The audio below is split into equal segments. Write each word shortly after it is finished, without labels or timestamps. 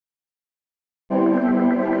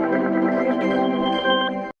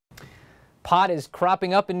pot is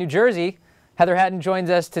cropping up in New Jersey. Heather Hatton joins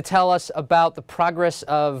us to tell us about the progress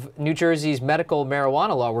of New Jersey's medical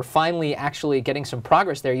marijuana law. We're finally actually getting some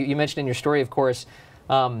progress there. You mentioned in your story, of course,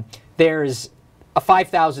 there's a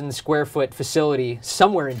 5,000 square foot facility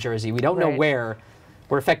somewhere in Jersey. We don't know where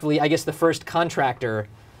effectively, I guess, the first contractor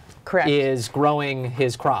is growing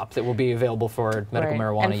his crop that will be available for medical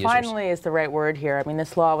marijuana users. And finally is the right word here. I mean,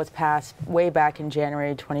 this law was passed way back in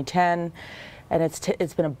January 2010, and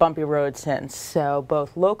it's been a bumpy road since. So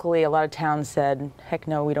both locally, a lot of towns said, heck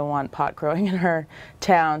no, we don't want pot growing in our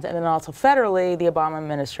towns. And then also federally, the Obama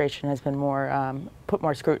administration has been put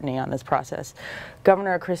more scrutiny on this process.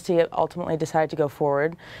 Governor Christie ultimately decided to go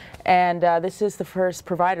forward. And this is the first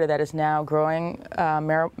provider that is now growing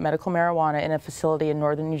medical marijuana in a facility in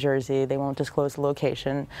northern New Jersey. They won't disclose the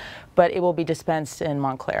location, but it will be dispensed in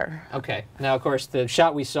Montclair. Okay. Now, of course, the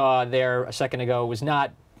shot we saw there a second ago was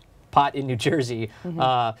not pot in New Jersey,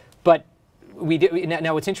 but we do.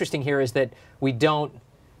 Now, what's interesting here is that we don't.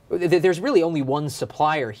 There's really only one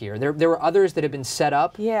supplier here. There were others that have been set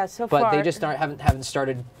up, but they just haven't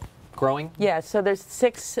started growing. Yeah, so there's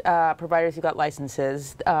 6 providers who got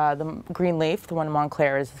licenses. The Greenleaf, the one in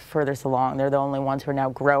Montclair, is furthest along. They're the only ones who are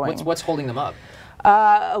now growing. What's holding them up?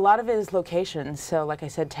 A lot of it is locations. So, like I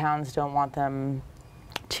said, towns don't want them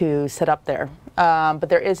to set up there. But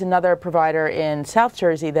there is another provider in South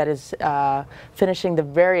Jersey that is finishing the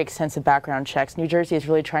very extensive background checks. New Jersey is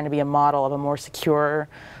really trying to be a model of a more secure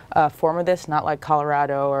form of this, not like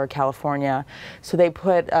Colorado or California. So they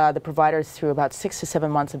put the providers through about 6 to 7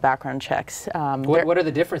 months of background checks. What are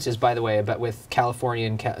the differences, by the way, with California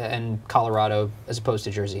and Colorado as opposed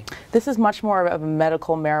to Jersey? This is much more of a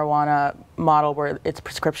medical marijuana model where it's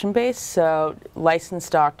prescription-based. So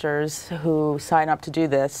licensed doctors who sign up to do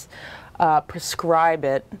this prescribe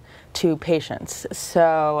it to patients.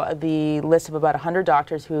 So the list of about 100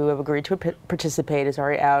 doctors who have agreed to participate is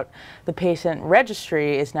already out. The patient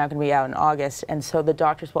registry is now going to be out in August, and so the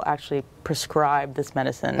doctors will actually prescribe this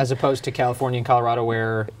medicine. As opposed to California and Colorado,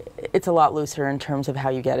 where it's a lot looser in terms of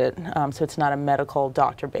how you get it. So it's not a medical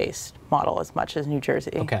doctor-based model as much as New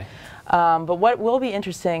Jersey. Okay. But what will be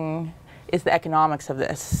interesting is the economics of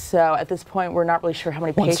this. So at this point, we're not really sure how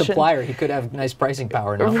many patients. One supplier, he could have nice pricing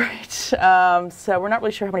power now. Right. So we're not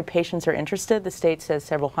really sure how many patients are interested. The state says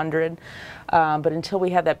several hundred. But until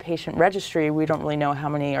we have that patient registry, we don't really know how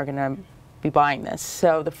many are going to be buying this.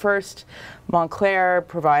 So the first Montclair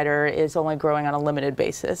provider is only growing on a limited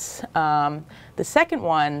basis. The second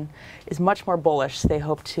one is much more bullish. They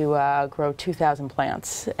hope to grow 2,000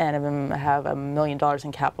 plants and have $1 million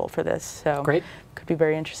in capital for this. So great. Could be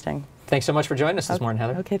very interesting. Thanks so much for joining us this morning,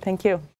 Heather. Okay, thank you.